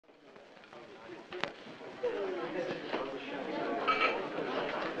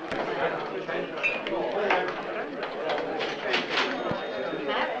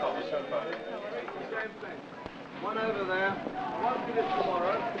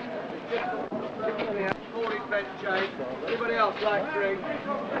pence, Jane. Anybody else like 3?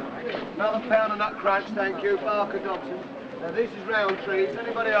 Another pound of nut crunch, thank you. Barker Dobson. Now this is round trees.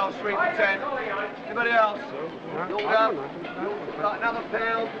 Anybody else sweet for 10? Anybody else? Look up. Right, another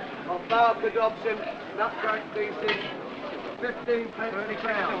pound of Barker Dobson nut crunch pieces. 15 pence a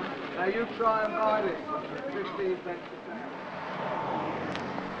pound. Now you try and buy this. 15 pence a pound.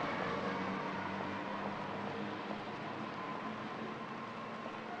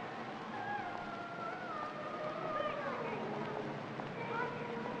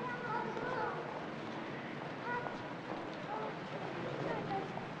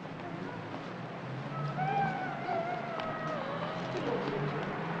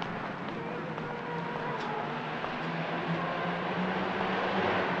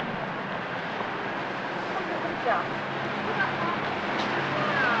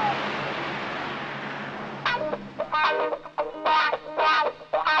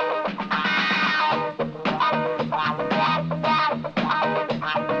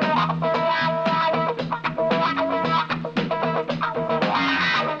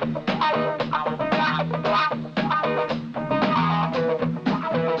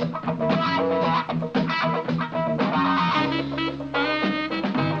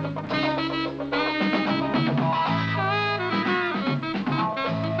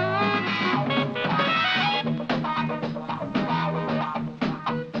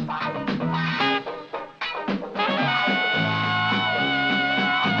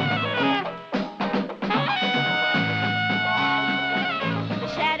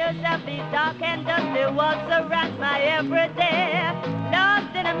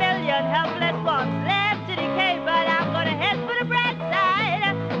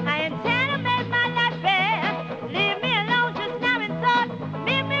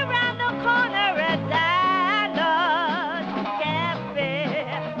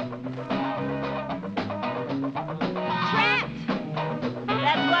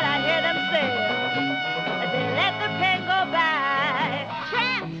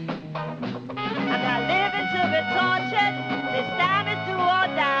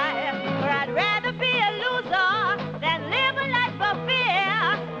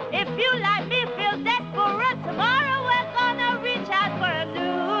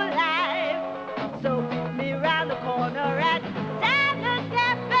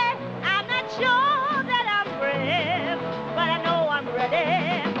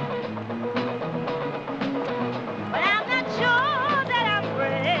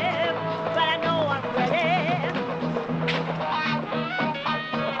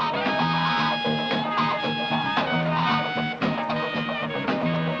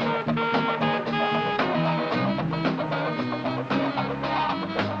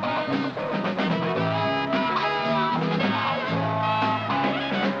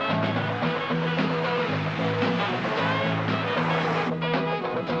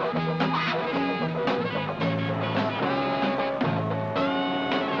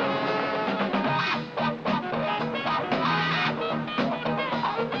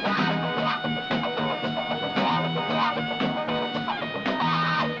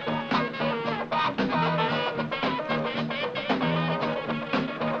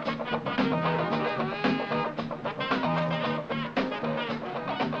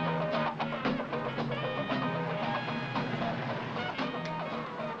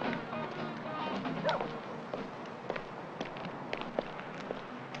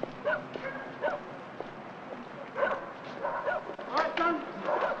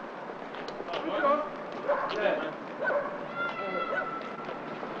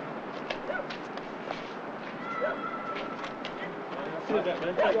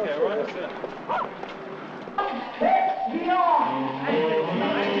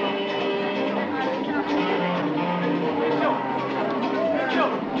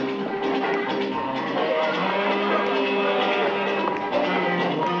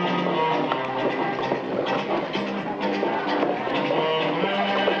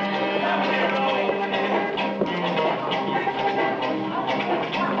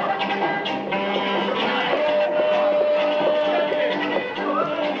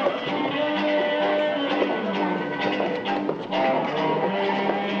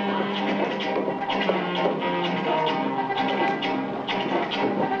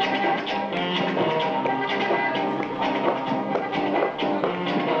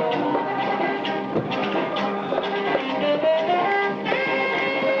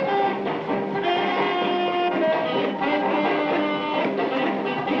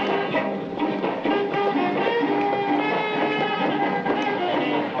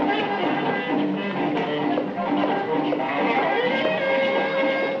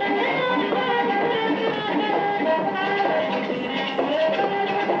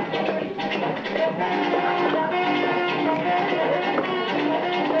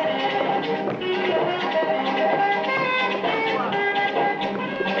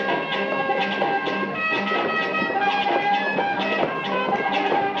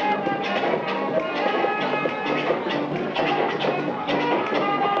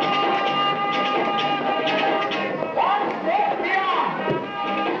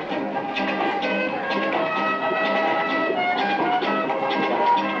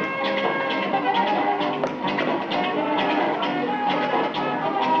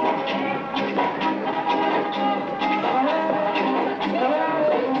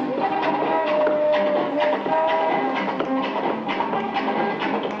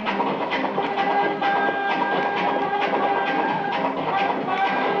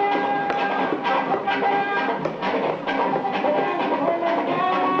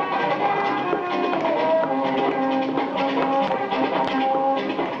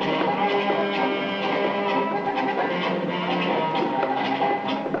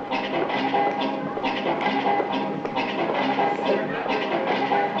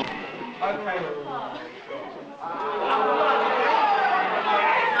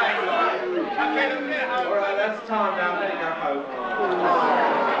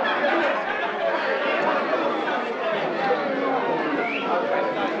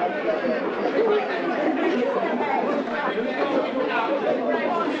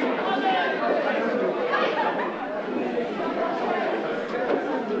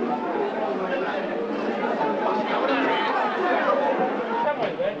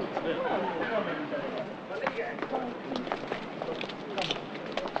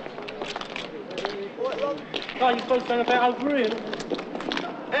 Oh, you're supposed to about over here.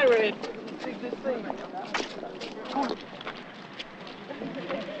 Harry.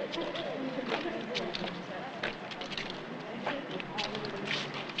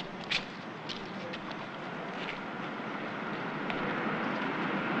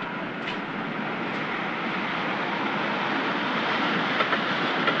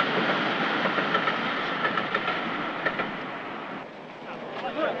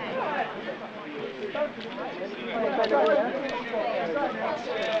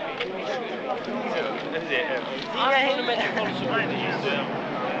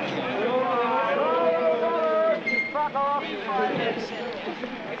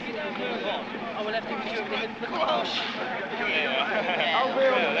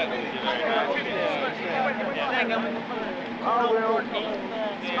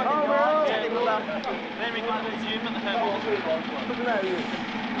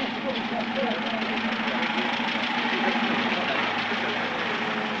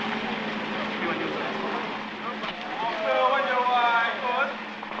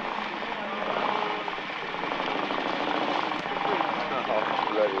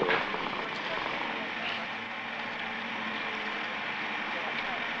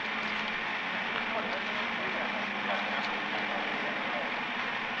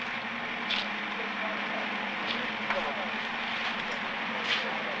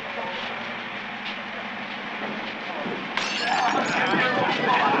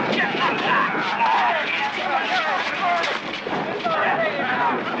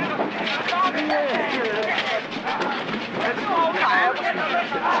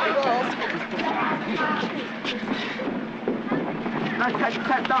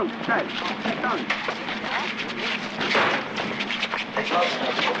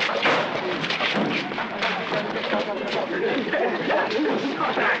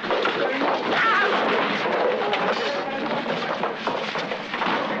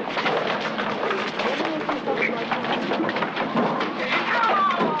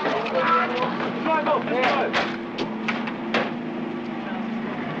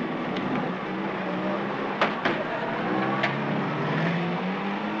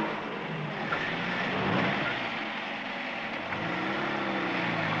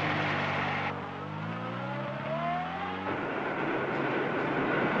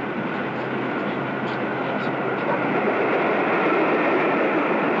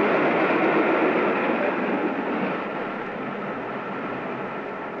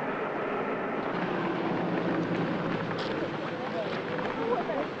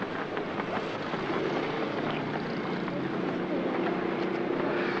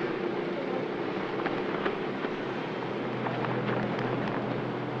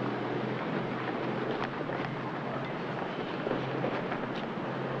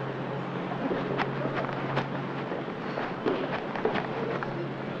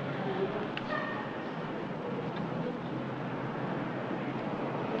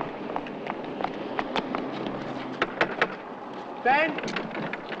 Dan!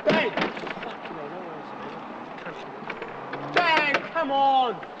 Dan! Dan, come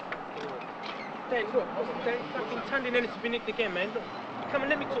on! Dan, look, Dan, fucking Tunde Dennis has been nicked again, man. Look, come on,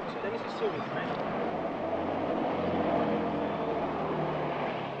 let me talk to you, Dan. This is serious, man.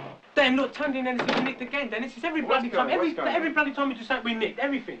 Dan, look, Tunde Dennis has been nicked again, Dan. This is every bloody time. Every bloody time we do something, we nicked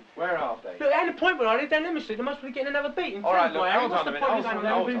everything. Where are they? Look, at the point where I did, Dan, let me see. They must be getting another beating. All right, look, hold on a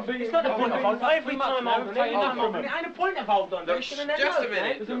minute. It's not the point of hold on. Every time hold on. It ain't the point of hold on. Look, just a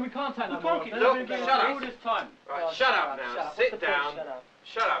minute. We can't take that. Look, shut up. All this time. Right, shut up now. Sit down.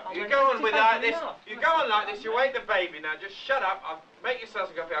 Shut up. You go on with like this. You go on like this. You wake the baby now. Just shut up. I'll make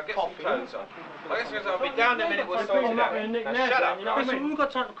yourself a coffee. I'll get some clothes on. I'll be down in a minute. We'll sort it out. Now shut up. Listen, we've got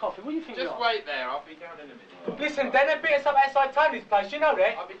time for coffee. What do you think? Just wait there. I'll be down in a minute. Listen, Dan, they beat us up outside Tony's place. You know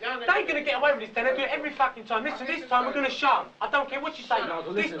that? I'll be down in a minute. They ain't gonna get away with this, Dan. They do it every fucking time. Listen, this time we're gonna show 'em. I don't care what you say.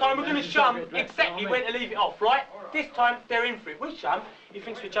 This time we're gonna show 'em exactly when to leave it off, right? This time they're in for it. We'll show 'em. He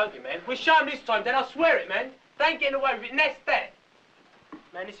thinks we're joking, man. We'll show 'em this time, Dan. I swear it, man. They ain't getting away with it, and that's that.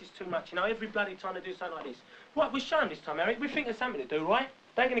 Man, this is too much, you know, every bloody time they do something like this. What, we're showing this time, Eric. We think there's something to do, right?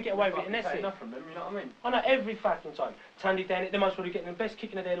 They ain't going to get away with it, and that's it. Enough from them, you know what I mean? I know, every fucking time. Tunde down it, they're most probably getting the best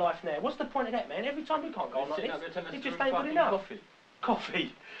kicking of their life now. What's the point of that, man? Every time we can't go on like this. It just ain't good enough. Coffee.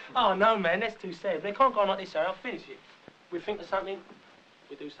 Coffee? Oh, no, man, that's too sad. They can't go on like this, Eric. I'll finish it. We think of something,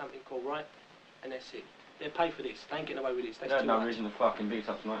 we do something cool, right? And that's it. They'll pay for this. They ain't getting away with this. That's There's too no much. reason to fucking beat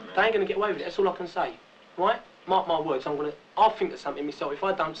up tonight, man. They ain't going to get away with it. That's all I can say. Right? Mark my words, I'll think of something myself. If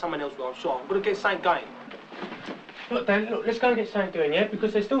I don't, someone else will, I'm sure. I'm going to get the same game. Look, Dan, look, let's go and get something doing, yeah?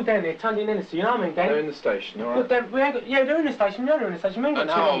 Because they're still down there, Tunde and Hennessy, you know what I mean, Dan? They're in the station, all right? Look, Dan, we ain't got, yeah, they're in the station, we know they're in the station, we ain't got And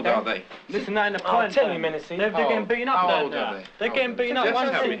too how long, old Dan. are they? Listen, that in the I'll point. tell you, Hennessy. They're getting beaten up How down old there. are they? They're getting beaten up. Just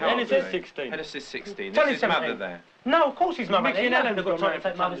One tell me, how old are Hennessy they? 16. Hennessy 16. Tell Is me his mother something. there? No, of course his mother. Mickey They and haven't got time to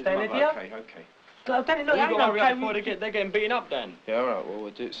take mothers down there, do you? Okay, okay. Look, Dan, look, You ain't got to hurry okay. up before they're getting beaten up, Dan. Yeah, all right, well, we'll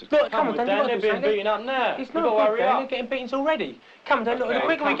do it. Look, come on, Dan, Dan, they're being beaten up now. It's You've not got to good, hurry Dan, up. they're getting beaten already. Come, Dan, look, the Okay,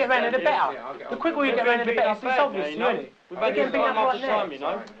 quicker we get round there, the better. Yeah, I'll get The on quicker with we it. get round there, the better. It's Bad, obvious, you you know. know. We've They're had getting this beaten up time right after now. time, you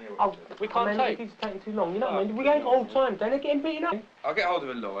know. Oh, We can't man, take. It's taking too long, you know what I mean? We ain't got all time, Dan, they're getting beaten up. I'll get hold of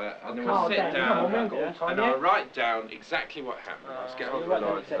a lawyer and then Oh, we'll sit Dan, come on, we down ain't got all time, and yeah? I'll write down exactly what happened. Let's get hold of a right down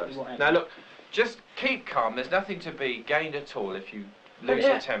lawyer exactly first. what happened. Now look, just keep calm. There's nothing to be gained at all if you lose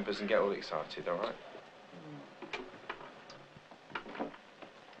your tempers and get all excited, all right?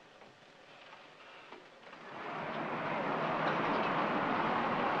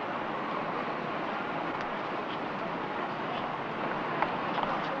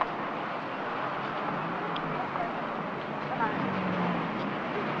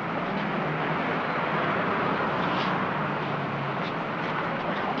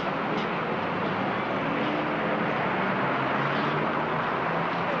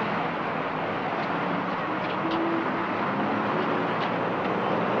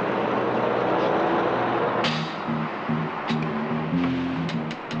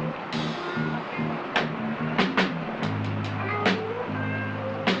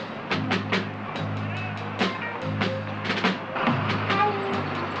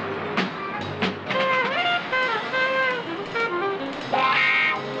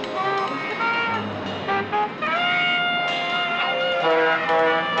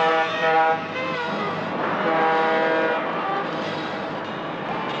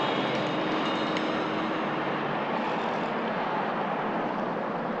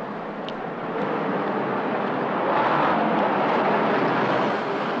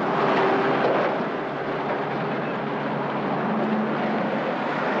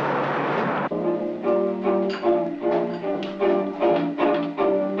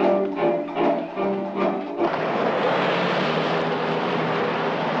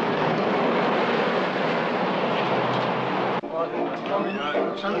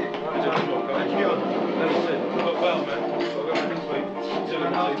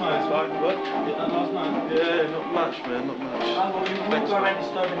 Yeah, not much, man, not much. We'll go around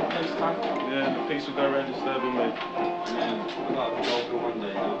disturbing the police time. Yeah, the police will go around disturbing me. Man, I'd like to go for one day,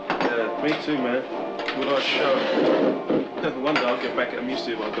 you know. Yeah, me too, man. Would I show? One day I'll get back at them, you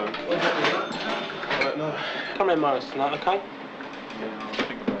see if I don't. Right, no. Come in, Morris, tonight, okay? Yeah, I'll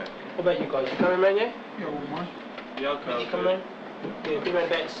think about it. What about you guys? You coming round, yeah? Yeah, all mine. Yeah, okay. You coming round? Yeah, be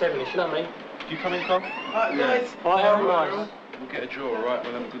round about 7ish, you know what I mean? You coming, Carl? Right, guys. Alright, Aaron, nice. We'll get a draw, all right?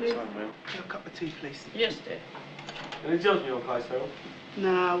 We'll have a good time, man. A cup of tea, please. Yes, dear. And the job's your place, Phil?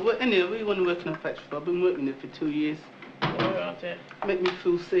 Nah, well, anyway, we want to work in a factory. I've been working there for 2 years. Alright, yeah. Make me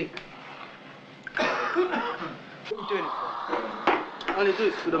feel sick. What are you doing it for? I only do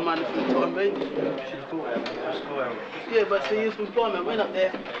it for the money for the time, baby. Yeah, but see, youth employment, went up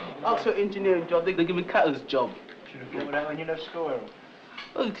there, asked for an engineering job, they give me catter's job. Should have thought that when you left school, Errol.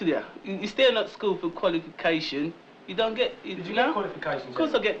 Oh, look at that. You're staying at school for qualification, you don't get... Did you know? get qualifications? Of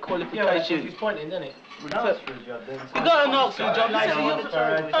course I get Yeah, qualification. it's pointing, isn't it? You got an ask for a job, hey,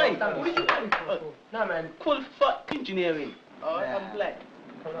 What did you get for? No, man. qualified engineering. I'm black.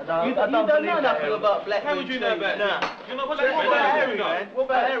 I You don't don't believe know that, nothing Errol. about black How would you know about Nah. that? You're not What black, about Harry, man? man? What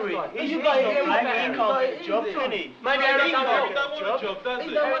about Harry? You He's got not him, black, man. he You can't got get a job, him. can he? Maybe He Harry don't don't know. want a job, does He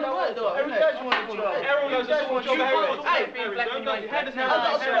he? don't want to work, though. Harry does want a job. Errol knows the sort of job Harry wants. Hey, Harry black don't, and white. how does he I got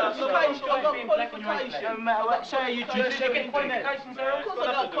know? qualifications, I got qualifications. No matter what, say you Do you get qualifications, Errol? Of course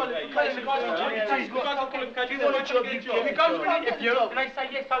I got qualifications. The guys got qualifications. You guys got qualifications. You want a job, Get a if job. you go for an interview and they say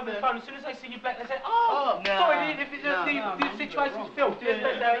yes over the phone, as soon as they see you black, they say, oh, no. sorry, if it's the situation's filth. Yes,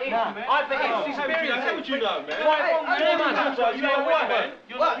 that's how it is. I bet it's experience. How would you know, man? Right, wrong, man. You're not white, man.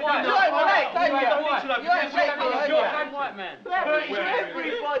 You're not white. You ain't black, don't you? You ain't black, you're a white man. But it's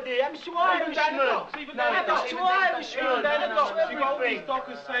everybody. I'm Irishman. It's Irishman. You got all these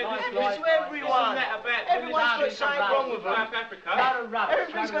doctors saying this, It's to everyone. Everyone's got something wrong with them. South Africa.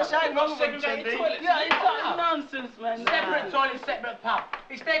 Everybody's got something wrong with them, Tunde. Yeah, it's not nonsense, man. Separate toilet, separate pub.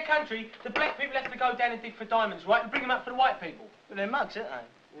 It's their country. The black people have to go down and dig for diamonds, right, and bring them up for the white people. But they're mugs, aren't they?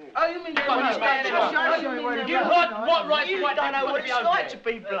 Oh, you mean What right You white don't know people what to be it's over like there? to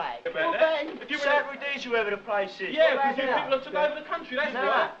be black. If you were Sadly, these whoever the place is. Yeah, because you people have took over the country, that's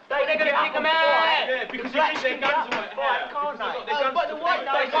why. They're going to kick them out. Yeah, because you keep their guns away. Can't they? But the white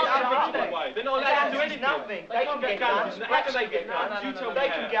guys can't can't do away. They're not allowed to do anything. nothing. They can get guns. How can they get guns? You tell me They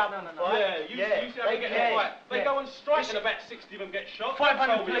can get how. up and fight. Yeah, you see how they get in a fight. They go on strike and about 60 of them get shot.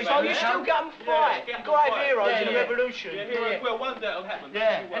 500 police. So you still get them fight. You got to have heroes in the revolution. Well, one day it'll happen.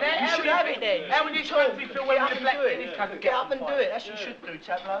 Yeah. And You should have it then. How would this country feel when we're black in this country? Get up and do it. That's what you should do,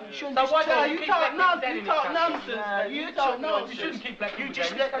 Tablo. You shouldn't So why just talk. don't You talk nonsense. You talk nonsense. You shouldn't keep black You people just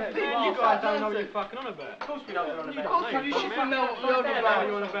down. let them You guys don't know what you're fucking on about. Of course we don't know Of about course it. you should know what What you're are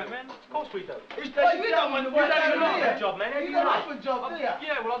you on on about. about, man? Of course we do. You don't want to work You don't down have a here. job, man. You don't have a job, do you?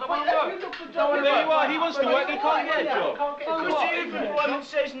 Yeah, well, I don't want Well, to you work. look for a job. There you are, he wants to work, he can't get a job. Because the youth employment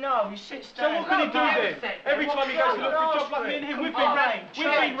says no, he sits So down. what can he do then? Every time he goes to look for a job like me and him, we've been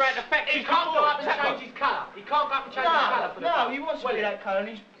round the factories He can't go before. up and change his colour. He can't go up and change his colour for the No, vote. he wants to be that colour.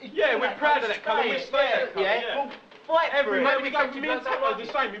 Yeah, we're proud of that colour, we stay that colour, yeah. Well, fight for Every it. man we go, me and Tablo are the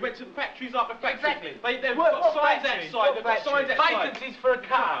same, we went to the factories after factories. Exactly. They've What got signs factories? outside, What they've got signs factories? outside. Vacancies for a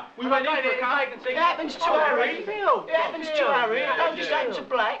car. We went in for a car. It happens to Harry. It happens to Harry. It don't just happen to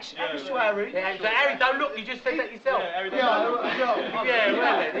blacks. It happens to Harry. Yeah, so Harry, don't look, you just said that yourself. Yeah, well,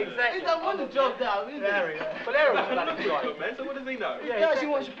 exactly. He don't want the job though, is Harry? But Harry was bloody Good right. job, man, so what does he know? He does. He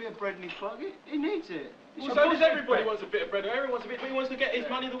wants a bit of bread in his pocket. He needs it. Well, so does everybody wants a bit of bread. Everyone wants a bit, but he wants to get his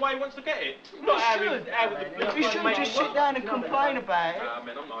money the way he wants to get it. Not Harry. He shouldn't just sit down and complain about it. Nah,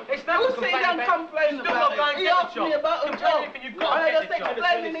 man, I'm not. It's not Who sit down and complain Still not about going it? He to get asked the me job. about a Complain job. anything, you've got to And get I the said job.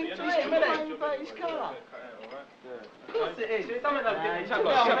 complaining him to him, innit? About his car. Of course it is. It don't make no difference. Yeah, of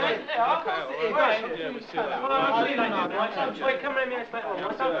course it is. Yeah, we'll see that. Well, I'll see you later, right? Wait, come in a minute later on,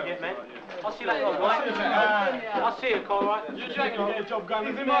 right? Don't forget, man. I'll see you later on, right? I'll see you, Cole, right? You reckon you get a job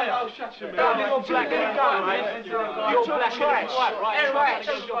going? He's in my house, shut your You're mouth. black, you're black, right? You're black, right? Everybody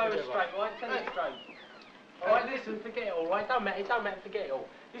goes straight, right? Tell it straight. Alright, listen, forget it all, right? Don't matter, forget it all.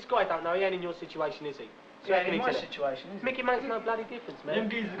 This guy don't know, he ain't in your situation, is he? So how can he tell it? situation, isn't it? Mickey makes no bloody difference, man. Them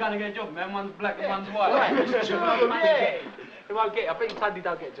geezers are going to get a job, man. One's black and one's white. Yeah. He won't get it. I bet you Tunde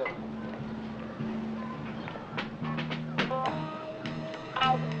don't get a job.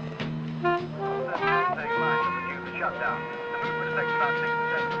 Shut down. The movement affects about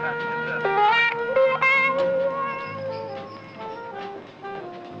 6% of the passengers.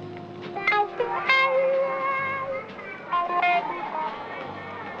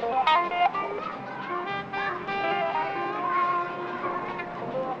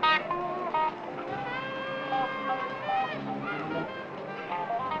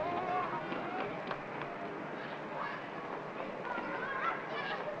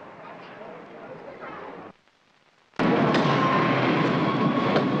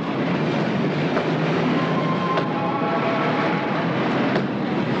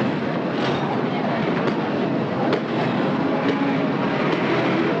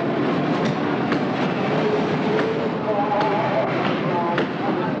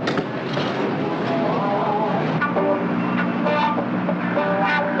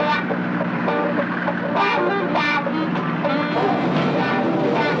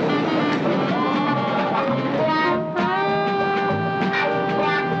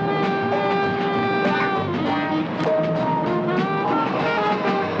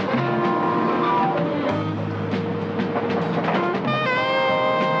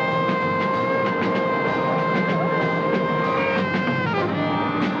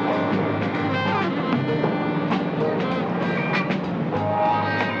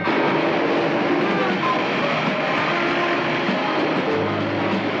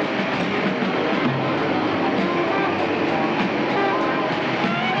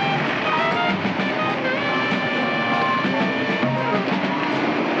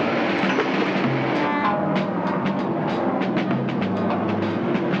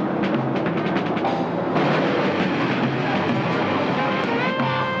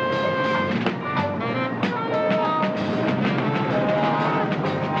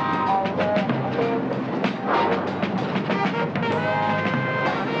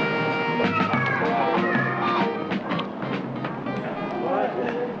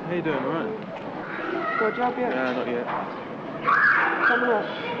 How you doing, alright? Got a job yet? Nah, not yet. Coming up.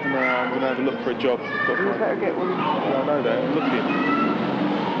 Nah, I'm going to have a look for a job. You better get one. Yeah, I know that. I'm looking.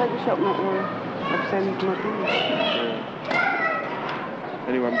 Take the shop, not worry. I've sent my things. Yeah.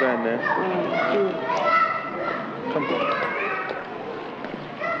 Anyway, I'm going there. Come on.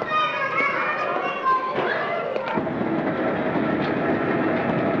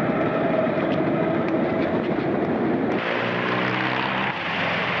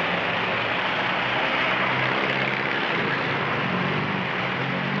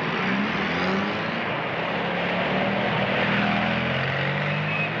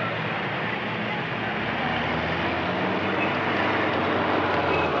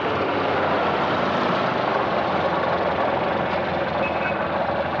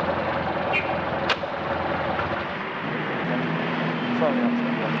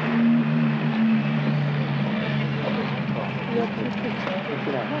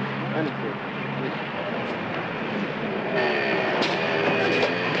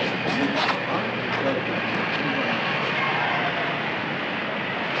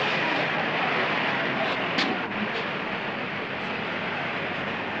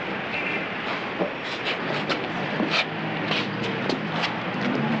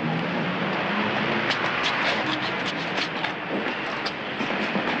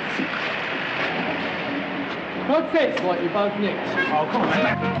 What's this? What, you both nicked? Oh, come on,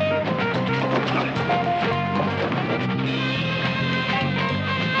 mate.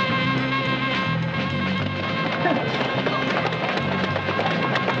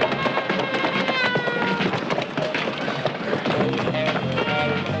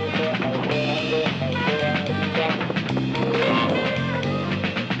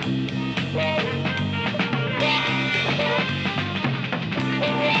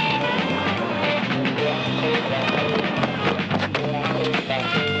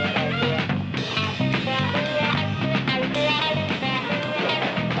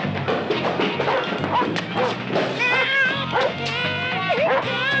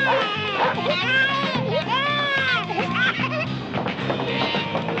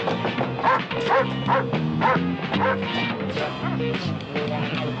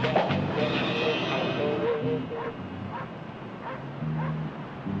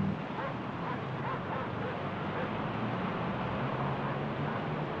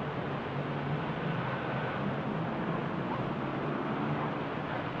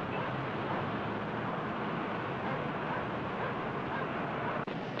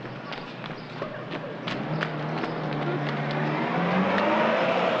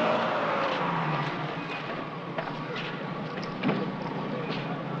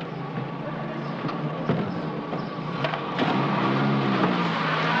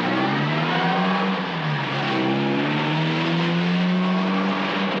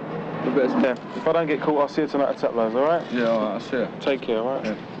 Yeah. If I don't get caught, I'll see you tonight at Taplows, alright? Yeah, alright, I'll see you. Take care, alright?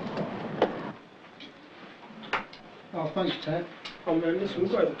 Yeah. Oh, thanks, Ted. Oh, man, listen,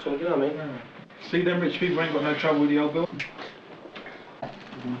 we've got to talk, you know what I mean? See, them rich people ain't got no trouble with the old bill.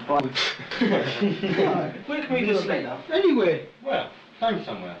 Where can we just sleep? Anywhere. Well, phone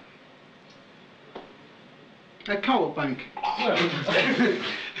somewhere. At Co-op Bank.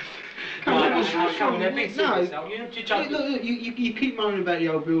 Come on, they're big No. you're joking. Look, you keep moaning about the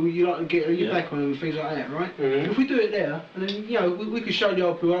old bill, you like to get your back on it and things like that, right? Mhm. If we do it there, and then, you know, we could show the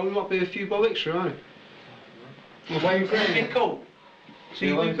old bill, we might be a few bob extra, right? Well, why you think it'd be cool? So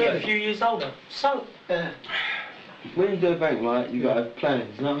you We'll get a few years older. So, When you do a bank, right, you got to have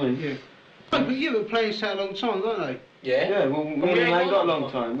plans, you know what I mean? Yeah. But you were playing for a long time, don't they? yeah. Yeah, well, we ain't ain't got a long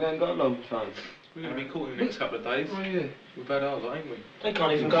long time. We ain't got a long time. We're going to be caught in the next couple of days. Oh, yeah. We've had ours, ain't we? They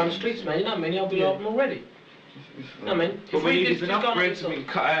can't even go on the streets, man. You know what I mean? I'll be open already. I mean, But we need just enough go on bread the so we can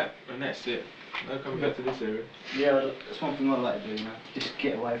cut out, and that's it. No coming back to this area. Yeah, that's one thing I like to do, you know. Just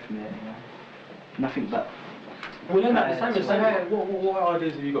get away from it, you know. Nothing but... We'll end up the same as What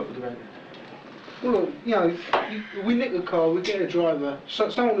ideas have you got for the bank? Well, look, you know, we nick the car, we get a driver,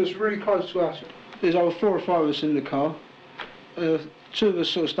 someone that's really close to us. There's over 4 or 5 of us in the car. 2 of us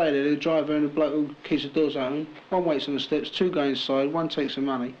sort of stay there, the driver and the bloke who keeps the doors open. 1 waits on the steps, 2 go inside, 1 takes the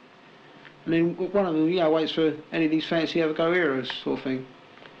money. And then one of them, you know, waits for any of these fancy have-a-go eras sort of thing.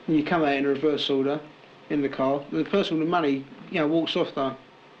 And you come out in reverse order, in the car, and the person with the money, you know, walks off though.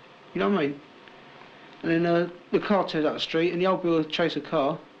 You know what I mean? And then the car turns up the street and the old bill will chase the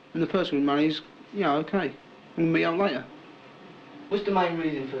car, and the person with money's, you know, okay. We'll meet up later. What's the main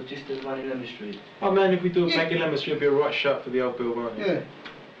reason for just the one in Lemon Street? Oh man, if we do a bank in Lemon Street, it'll be a right shot for the old bill, won't it? Yeah.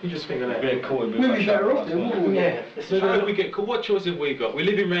 You just think of that. Get caught with We'll be better off then, wouldn't we? Yeah. So if we get caught, what choice have we got? We're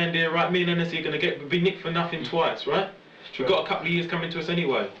living round here, right? Me and NSC are going to be nicked for nothing twice, right? We've got a couple of years coming to us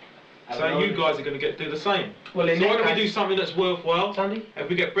anyway. So you guys are going to do the same. Well, So in why that don't we case- do something that's worthwhile? Tunde? If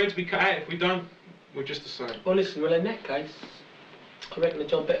we get bread, we cut out. If we don't, we're just the same. Well, listen, well, in that case, I reckon the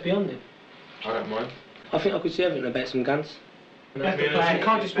job better be on then. I don't mind. I think I could see everything about some guns. You That's the plan.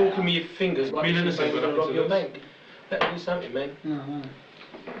 can't just walk in with your fingers like Me and you're Innocent got going to nothing rob to your lose. bank. Better do something, man.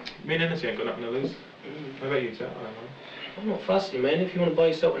 Me and NSC ain't got nothing to lose. What about you, Tat? I don't mind. I'm not fussy, man. If you want to buy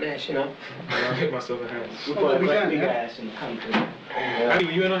yourself an ass, you know. I'll get myself a house. We've Oh, got a we great can, big yeah. house in the country. Andy,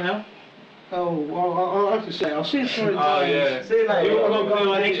 were you in on how? Oh, well, I'll have to say, I'll see you for Oh, yeah. See you later. You want to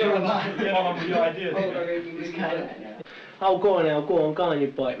go Thanks very much. Oh, go on now, go on your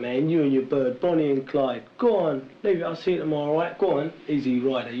bike, man. You and your bird, Bonnie and Clyde. Go on, leave it, I'll see you tomorrow, alright? Go on. Easy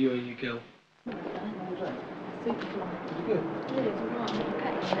rider, you and your girl.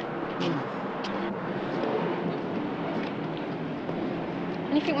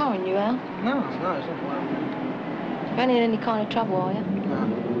 Anything wrong with you, Al? No, it's not worrying. You ain't in any kind of trouble, are you? No.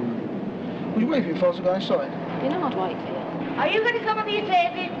 What are you waiting for us to go inside? You know I'd wait for you. Are you going to come up here,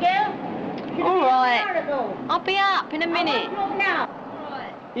 this girl? All right. I'll be up in a minute. Now.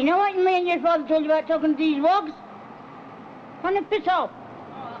 You know what me and your father told you about talking to these wogs? Come on, piss off.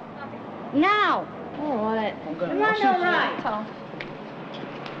 Now. All right. Come on, all right. Tough.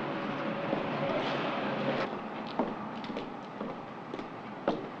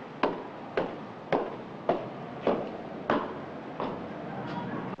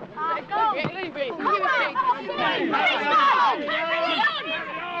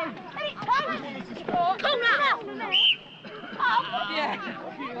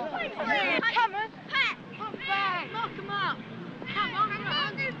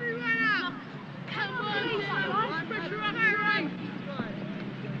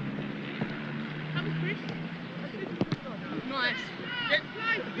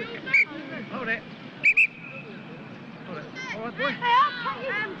 Hold it. All right, boy.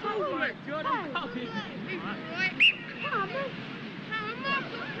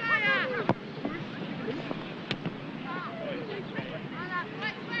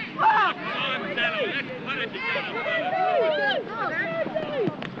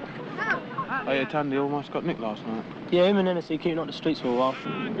 Oh yeah, Tunde almost got nicked last night. Yeah, him and Hennessy keeping on the streets for a while.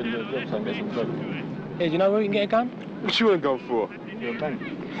 Good news, get some trouble. Hey, do you know where we can get a gun? What you want to go for? Your bank.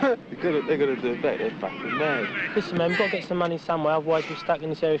 They're gonna do it back, they're fucking mad. Listen, man, we've got to get some money somewhere, otherwise we're stuck in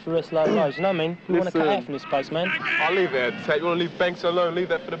this area for the rest of our lives, you know what I mean? We want to cut out from this place, man. I'll leave it, Tate. You want to leave banks alone, leave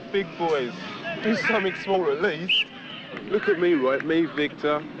that for the big boys. Do something small at least. Look at me, right? Me,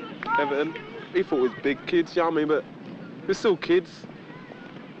 Victor, Everton. We thought we was big kids, you know what I mean? But we're still kids.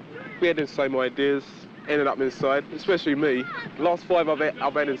 We had the same ideas, ended up inside, especially me. Last 5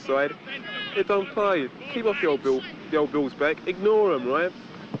 I've had inside. It don't pay. Keep off the old bills back. Ignore them, right?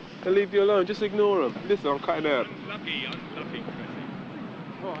 And leave you alone. Just ignore them. Listen, I'm cutting out. Lucky, unlucky.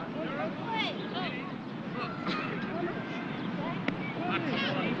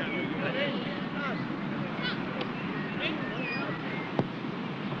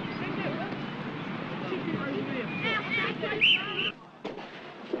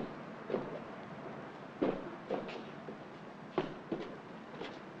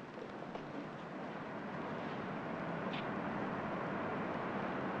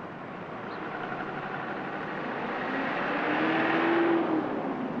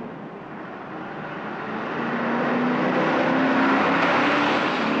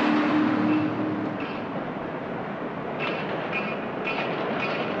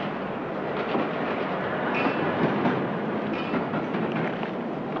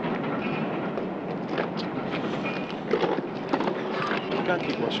 Can't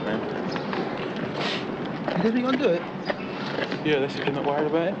keep watching, man. You think we're going to do it? Yeah, that's if you're not worried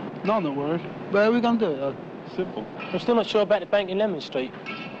about it. No, I'm not worried. Where are we going to do it? Simple. I'm still not sure about the bank in Lemon Street.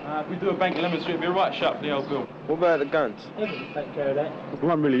 If we do a bank in Lemon Street, it'll be right shut for the old bill. What about the guns? Yeah, we can take care of that. We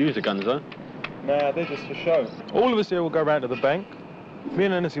won't really use the guns, though. Nah, they're just for show. All of us here will go round to the bank. Me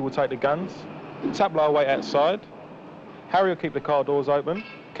and Hennessy will take the guns. Tabla will wait outside. Harry will keep the car doors open.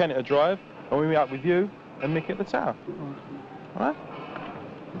 Kenneth will drive. And we meet up with you and Mick at the tower. All right?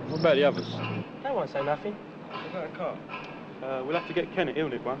 What about the others? They won't say nothing. What about a car? We'll have to get Kenneth, he'll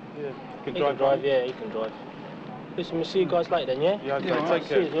need one. Yeah. He can drive, yeah, he can drive. Listen, we'll see you guys later then, yeah? Yeah, okay, Yeah, take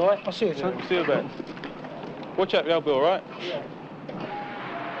care. See you, all right? I'll see you, son. We'll see you back. Watch out for the old bill, all right? Yeah.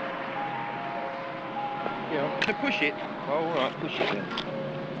 Yeah. To push it. Oh, all right, push it then.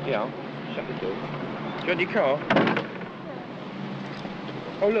 Yeah, shut the door. Do you want your car?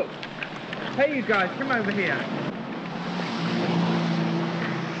 Oh, look. Hey, you guys, come over here.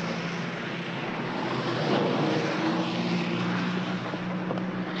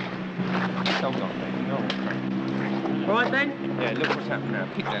 Hold on, baby, no. All right then? Yeah, look what's happened now.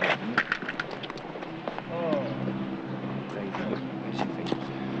 Pick that up. Oh.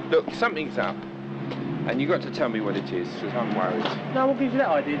 Look, something's up. And you've got to tell me what it is, because I'm worried. No, what gives you that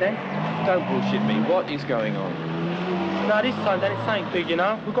idea then? Don't bullshit me. What is going on? No, this time then it's something big, you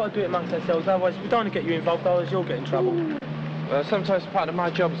know? We've got to do it amongst ourselves, otherwise we don't want to get you involved, otherwise you'll get in trouble. Well, sometimes part of my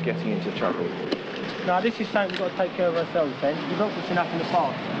job is getting into trouble. No, this is something we've got to take care of ourselves, then. You've helped us enough in the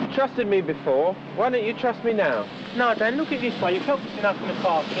past. You trusted me before. Why don't you trust me now? No, Dan, look at it this way. You've helped us enough in the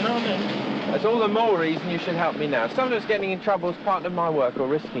past, you know what I mean? That's all the more reason you should help me now. Sometimes getting in trouble is part of my work, or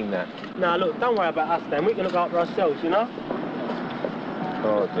risking that. No, look, don't worry about us, Dan. We're going to look after ourselves, you know?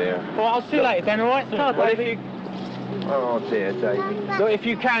 Oh, dear. All right, I'll see you later, Dan, all right? Well, if you... Oh, dear, Davey. Look, if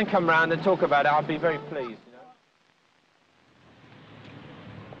you can come round and talk about it, I'd be very pleased.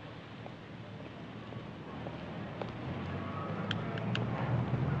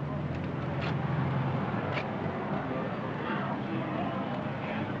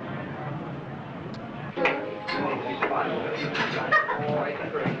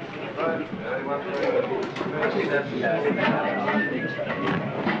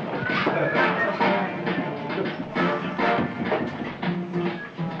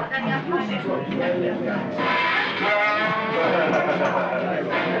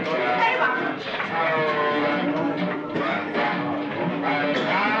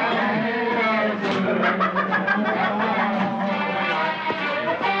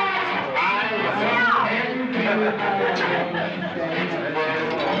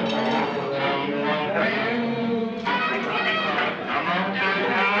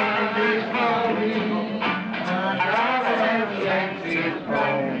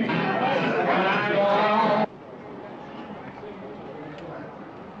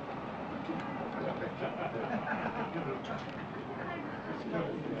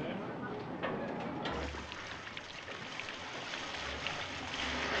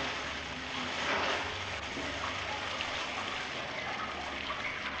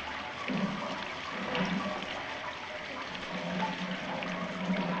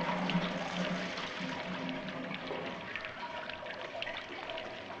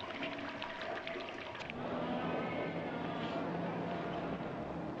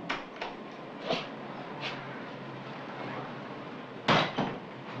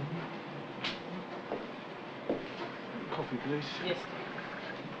 Coffee, please. Yes.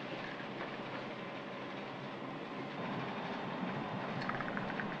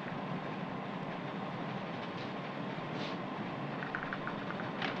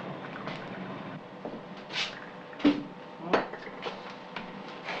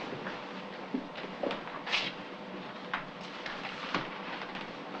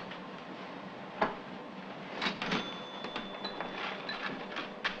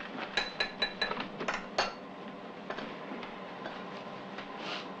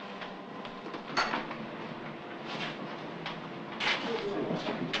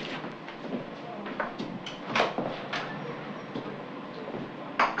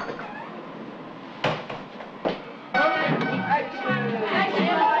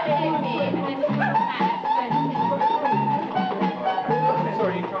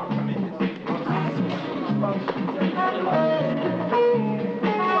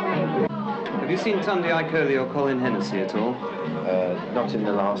 Have you seen Tunde or Colin Hennessy at all? Not in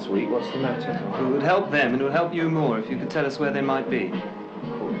the last week. What's the matter? It would help them and it would help you more if you could tell us where they might be.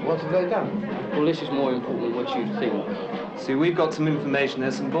 What have they done? Well, this is more important than what you think. See, we've got some information.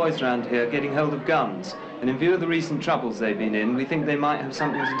 There's some boys around here getting hold of guns. And in view of the recent troubles they've been in, we think they might have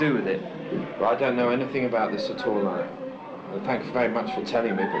something to do with it. Well, I don't know anything about this at all. Thanks very much for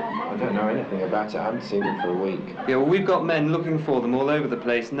telling me, but I don't know anything about it. I haven't seen them for a week. Yeah, well, we've got men looking for them all over the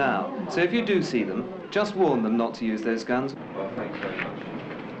place now. So if you do see them, just warn them not to use those guns. Well, thanks very much.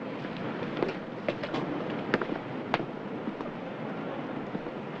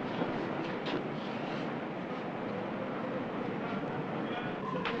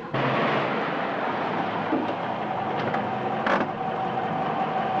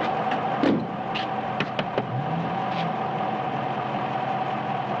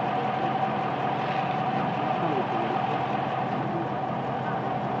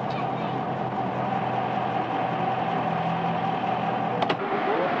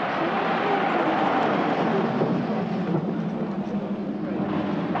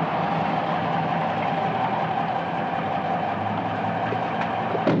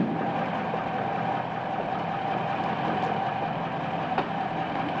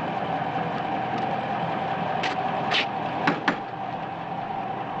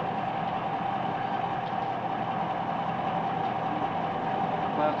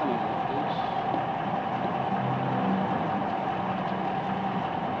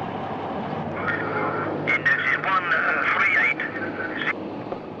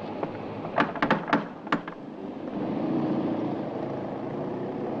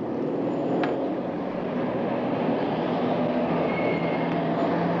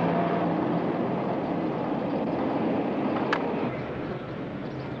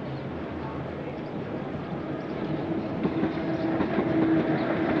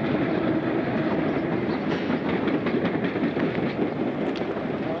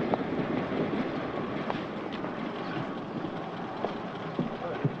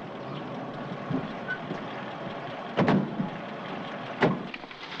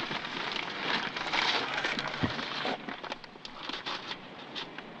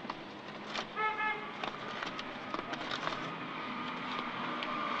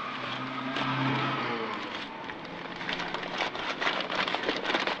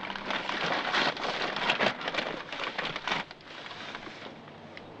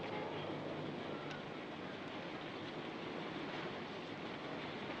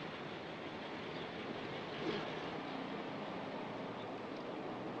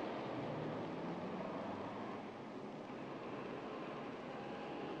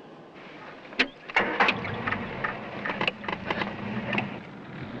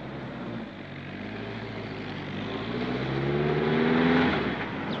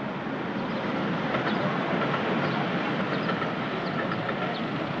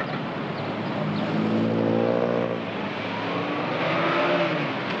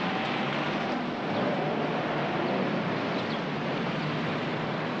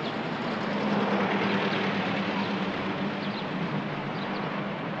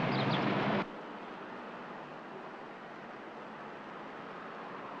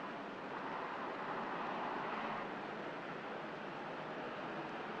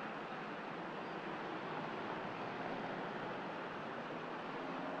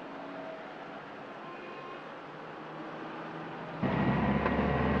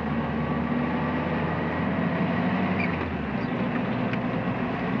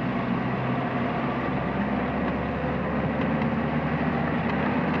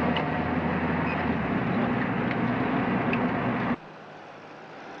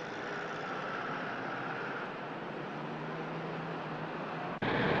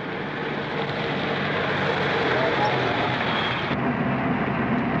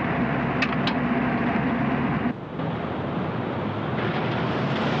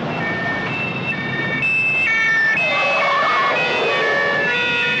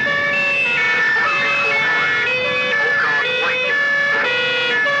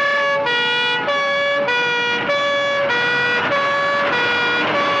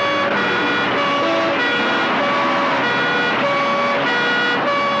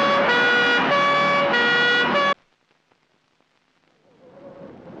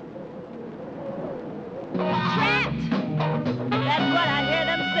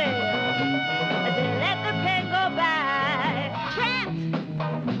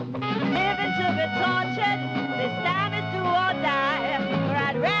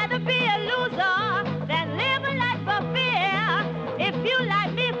 shoes on.